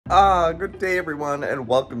Good day everyone and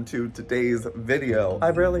welcome to today's video.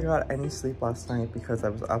 I barely got any sleep last night because I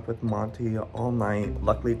was up with Monty all night.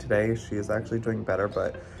 Luckily today she is actually doing better,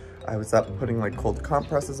 but I was up putting like cold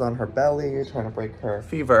compresses on her belly, trying to break her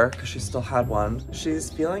fever because she still had one. She's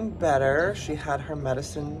feeling better. She had her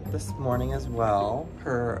medicine this morning as well.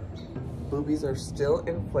 Her boobies are still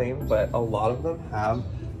inflamed, but a lot of them have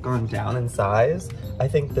gone down in size. I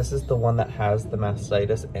think this is the one that has the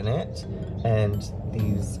mastitis in it, and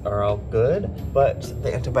these are all good, but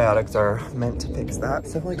the antibiotics are meant to fix that.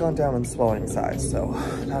 It's definitely gone down in swelling size, so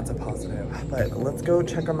that's a positive. But let's go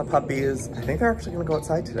check on the puppies. I think they're actually gonna go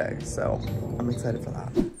outside today, so I'm excited for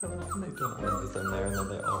that. My dog is in there, and then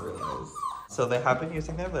they all realize. So they have been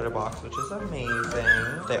using their litter box, which is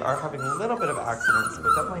amazing. They are having a little bit of accidents, but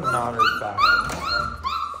definitely not as bad.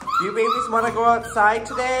 Do you babies want to go outside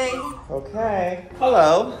today? Okay.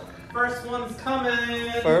 Hello. First one's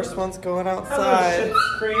coming. First one's going outside. Hello,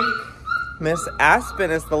 Schitt's Creek. Miss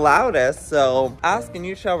Aspen is the loudest, so ask and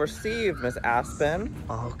you shall receive, Miss Aspen.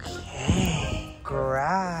 Okay.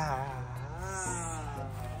 Grass.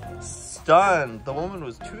 Stunned. The woman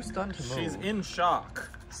was too stunned to move. She's in shock.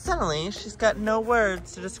 Suddenly, she's got no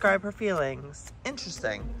words to describe her feelings.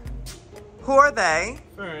 Interesting. Who are they?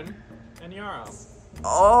 Fern and Yarrow.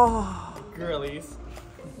 Oh. Girlies.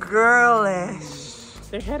 Girlish.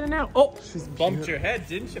 They're heading out. Oh, she's bumped your head,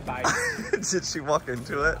 didn't you, Bite? Did she walk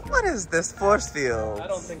into it? What is this force field? I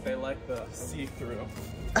don't think they like the see-through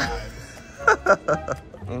vibe.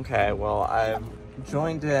 Okay, well, I've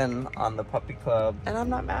joined in on the puppy club, and I'm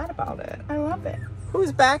not mad about it. I love it.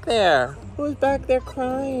 Who's back there? Who's back there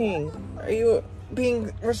crying? Are you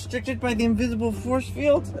being restricted by the invisible force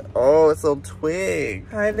field? Oh, it's little Twig.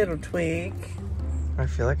 Hi, little Twig. I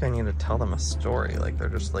feel like I need to tell them a story, like they're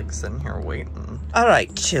just like sitting here waiting. All right,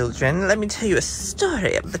 children, let me tell you a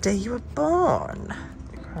story of the day you were born.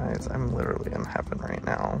 You guys, I'm literally in heaven right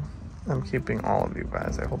now. I'm keeping all of you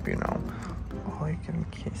guys, I hope you know. Oh, you're giving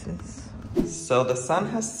kisses. So the sun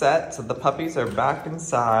has set, so the puppies are back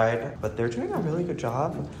inside, but they're doing a really good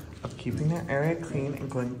job of keeping their area clean and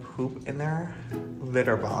going poop in their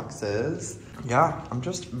litter boxes. Yeah, I'm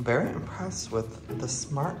just very impressed with the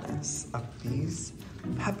smartness of these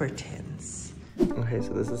Peppertons. Okay,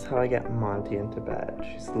 so this is how I get Monty into bed.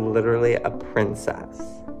 She's literally a princess.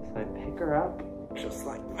 So I pick her up just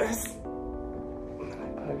like this, and then I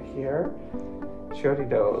put her here. She already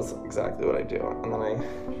knows exactly what I do. And then I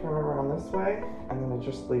turn her around this way, and then I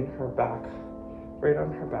just leave her back, right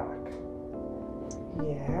on her back.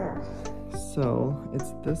 Yeah. So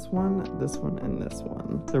it's this one, and this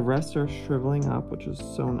one. The rest are shriveling up, which is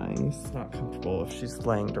so nice. It's not comfortable if she's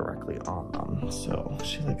laying directly on them. So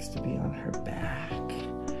she likes to be on her back.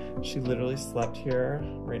 She literally slept here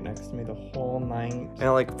right next to me the whole night. And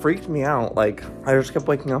it like freaked me out. Like I just kept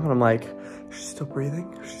waking up and I'm like, she's still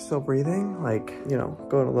breathing? She's still breathing? Like, you know,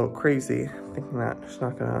 going a little crazy, thinking that she's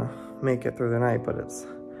not gonna make it through the night, but it's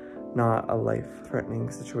not a life-threatening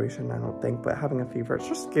situation, I don't think, but having a fever, it's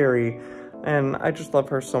just scary. And I just love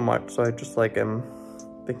her so much, so I just like am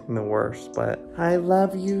thinking the worst, but I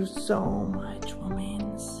love you so much,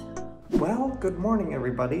 womans. Well, good morning,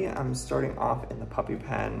 everybody. I'm starting off in the puppy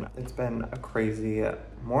pen. It's been a crazy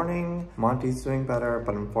morning. Monty's doing better,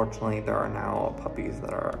 but unfortunately there are now puppies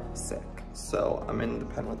that are sick. So I'm in the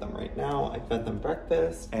pen with them right now. I fed them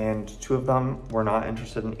breakfast, and two of them were not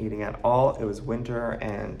interested in eating at all. It was Winter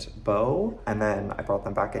and Bo, and then I brought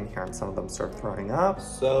them back in here and some of them started throwing up.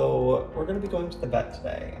 So we're gonna be going to the vet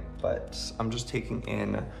today, but I'm just taking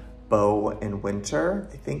in Bo and Winter.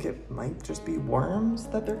 I think it might just be worms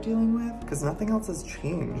that they're dealing with because nothing else has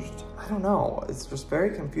changed. I don't know. It's just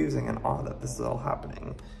very confusing and odd that this is all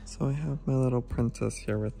happening. So I have my little princess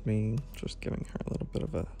here with me, just giving her a little bit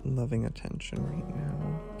of a loving attention right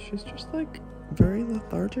now. She's just like very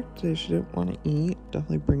lethargic today. She didn't want to eat.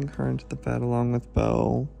 Definitely bring her into the bed along with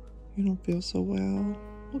Bo. You don't feel so well?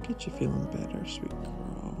 We'll get you feeling better, sweet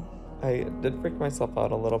girl. I did freak myself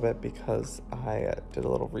out a little bit because I did a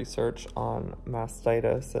little research on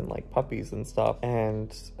mastitis and like puppies and stuff,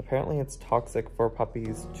 and apparently it's toxic for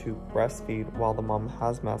puppies to breastfeed while the mom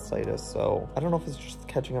has mastitis. So I don't know if it's just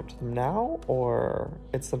catching up to them now or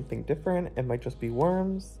it's something different. It might just be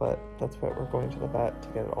worms, but that's what we're going to the vet to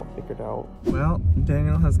get it all figured out. Well,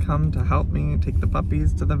 Daniel has come to help me take the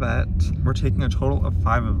puppies to the vet. We're taking a total of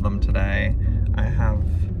 5 of them today. I have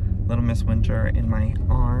little Miss Winter in my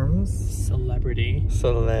arms. Celebrity.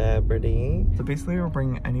 So basically we're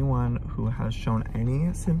bringing anyone who has shown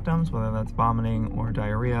any symptoms, whether that's vomiting or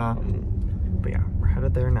diarrhea. But yeah, we're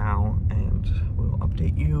headed there now and we'll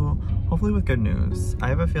update you, hopefully with good news. I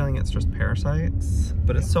have a feeling it's just parasites,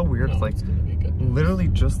 but it's so weird. It's like literally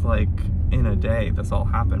just like in a day, this all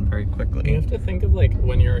happened very quickly. You have to think of like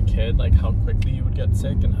when you're a kid, like how quickly you would get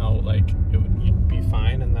sick and how like you'd be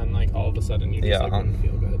fine, and then like all of a sudden you just like wouldn't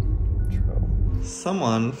feel good. True.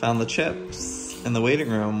 Someone found the chips in the waiting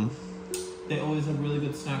room. They always have really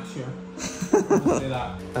good snacks here. I'll say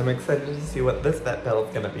that. I'm excited to see what this vet bill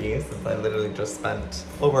is gonna be, since I literally just spent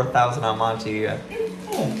over $1,000 on Monty. Oh,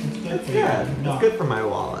 it's good. It's good for my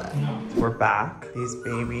wallet. No. We're back. These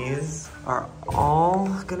babies are all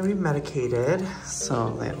gonna be medicated. So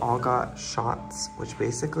they all got shots, which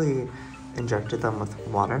basically injected them with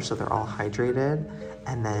water, so they're all hydrated.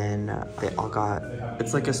 And then they all got,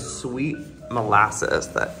 it's like a sweet molasses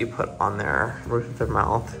that you put on their roof of their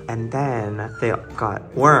mouth. And then they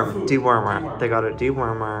got dewormer. They got a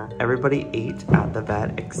dewormer. Everybody ate at the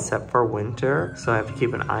vet except for Winter. So I have to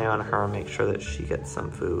keep an eye on her and make sure that she gets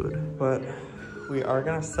some food. But we are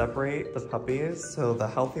gonna separate the puppies. So the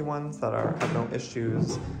healthy ones that have no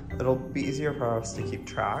issues, it'll be easier for us to keep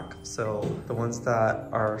track. So the ones that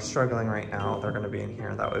are struggling right now, they're gonna be in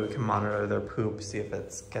here. That way we can monitor their poop, see if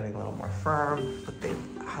it's getting a little more firm. But they've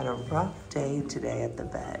had a rough day today at the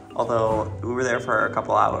vet. Although we were there for a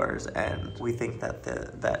couple hours and we think that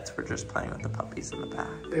the vets were just playing with the puppies in the back.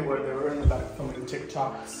 They were in the back filming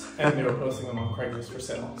TikToks and they were posting them on Craigslist for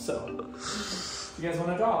sale. So if you guys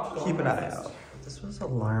want a job, go keep an eye Craigslist. out. This was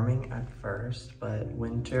alarming at first, but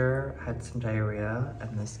Winter had some diarrhea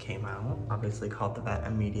and this came out. Obviously called the vet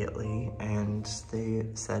immediately and they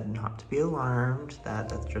said not to be alarmed, that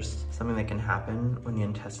that's just something that can happen when the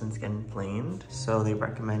intestines get inflamed. So they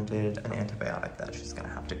recommended an antibiotic that she's gonna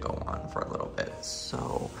have to go on for a little bit.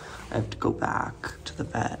 So I have to go back to the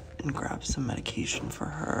vet and grab some medication for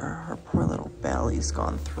her. Her poor little belly's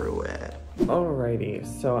gone through it. Alrighty,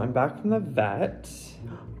 so I'm back from the vet.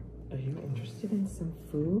 Are you interested in some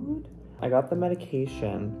food? I got the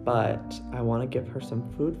medication, but I want to give her some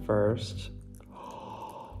food first.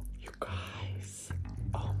 You guys.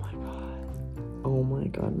 Oh my god. Oh my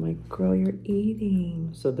god, my girl, you're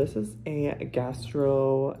eating. So this is a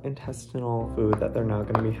gastrointestinal food that they're now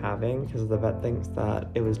going to be having because the vet thinks that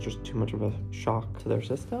it was just too much of a shock to their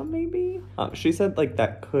system, maybe? She said like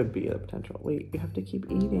that could be a potential. Wait, you have to keep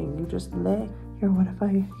eating. You just let. Here, what if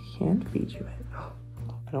I can't feed you it?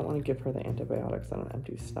 I don't want to give her the antibiotics on an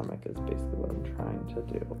empty stomach is basically what I'm trying to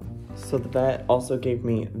do. So the vet also gave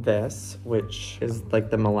me this, which is like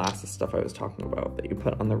the molasses stuff I was talking about that you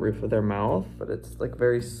put on the roof of their mouth, but it's like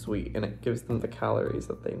very sweet and it gives them the calories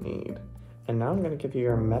that they need. And now I'm going to give you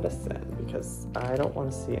your medicine because I don't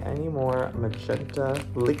want to see any more magenta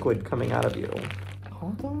liquid coming out of you.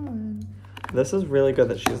 Hold on. This is really good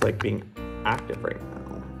that she's like being active right now.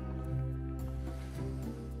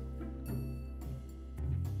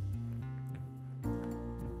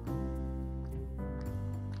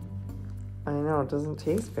 I know, it doesn't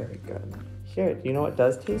taste very good. Here, do you know what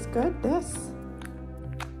does taste good? This.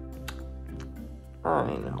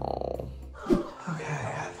 I know.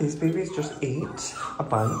 Okay, these babies just ate a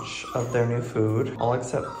bunch of their new food, all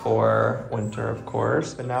except for Winter, of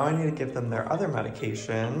course. But now I need to give them their other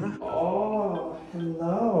medication. Oh,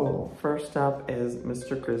 hello. First up is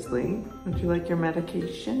Mr. Grizzly. Would you like your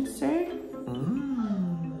medication, sir?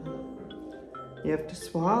 You have to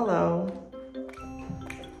swallow.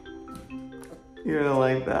 You're gonna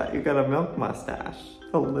like that. You got a milk mustache.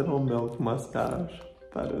 A little milk mustache.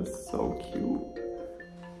 That is so cute.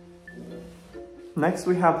 Next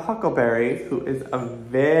we have Huckleberry, who is a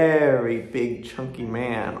very big chunky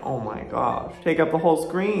man. Oh my gosh. Take up the whole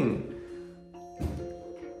screen.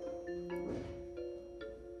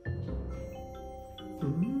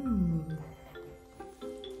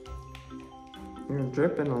 You're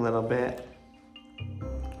dripping a little bit.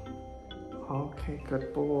 Okay,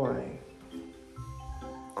 good boy.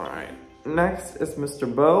 All right, next is Mr.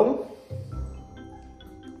 Bo.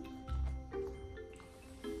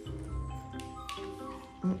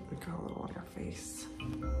 We got a little on your face.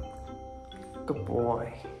 Good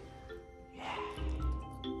boy. Yeah.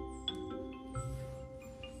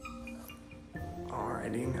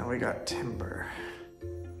 Alrighty, now we got Timber.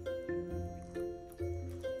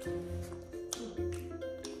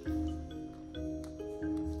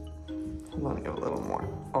 Hold on, give a little more.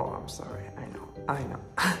 Oh, I'm sorry. I know.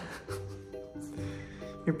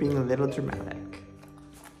 You're being a little dramatic.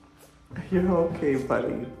 You're okay,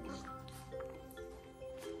 buddy.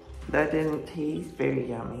 That didn't taste very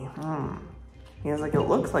yummy. He was like, it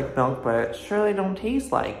looks like milk, but it surely don't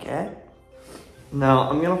taste like it. Now,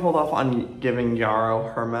 I'm gonna hold off on giving Yarrow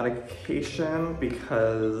her medication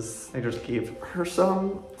because I just gave her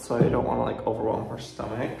some, so I don't wanna like overwhelm her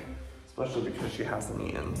stomach, especially because she hasn't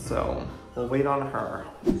eaten, so we'll wait on her.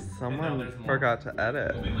 Someone forgot to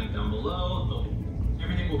edit. Will be linked down below.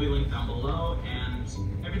 Everything will be linked down below, and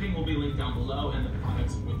everything will be linked down below, and the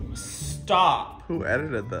products with. Stop. Who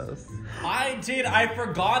edited this? I did. I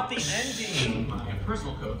forgot the ending. My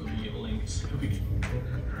personal code will be linked.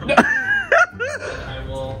 I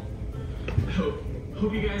will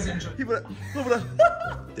hope you guys enjoy.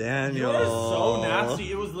 Daniel. It was so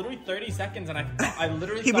nasty. It was literally 30 seconds, and I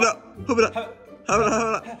literally Keep it up.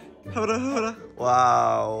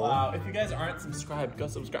 Wow. Wow. If you guys aren't subscribed, go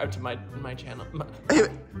subscribe to my channel. Do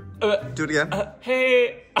it again.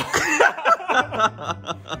 Hey.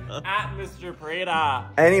 At Mr. Prada.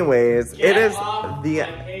 Anyways, Get it is off the.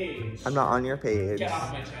 my page. I'm not on your page. Get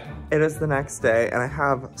off my channel. It is the next day, and I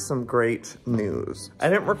have some great news. I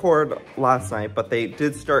didn't record last night, but they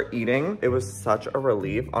did start eating. It was such a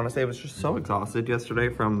relief. Honestly, I was just so exhausted yesterday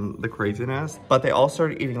from the craziness, but they all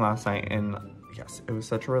started eating last night, and yes, it was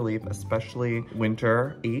such a relief, especially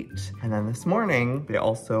Winter ate. And then this morning, they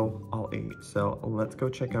also all ate. So let's go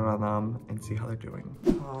check in on them and see how they're doing.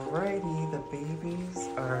 Alrighty, the babies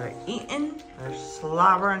are eating. They're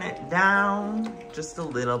slobbering it down just a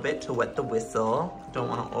little bit to wet the whistle. Don't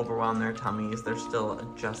want to overwhelm their tummies. They're still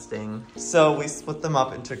adjusting. So we split them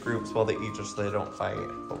up into groups while they eat just so they don't fight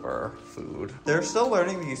over food. They're still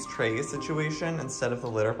learning the use tray situation instead of the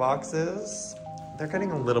litter boxes. They're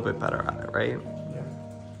getting a little bit better at it, right? Yeah.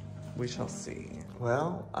 We shall see.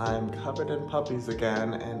 Well, I'm covered in puppies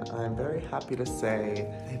again, and I'm very happy to say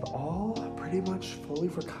they've all pretty much fully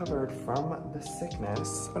recovered from the sickness.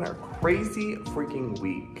 It's been a crazy freaking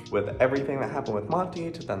week with everything that happened with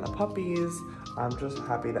Monty to then the puppies. I'm just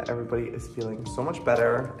happy that everybody is feeling so much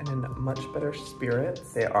better and in much better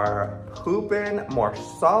spirits. They are pooping more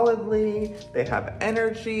solidly. They have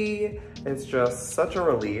energy. It's just such a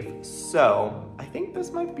relief. So I think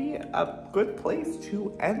this might be a good place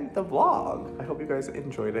to end the vlog. I hope you guys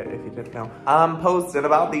enjoyed it. If you didn't know, I'm posting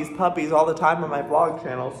about these puppies all the time on my vlog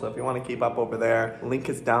channel. So if you want to keep up over there, link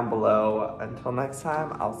is down below. Until next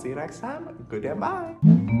time, I'll see you next time. Good day, bye.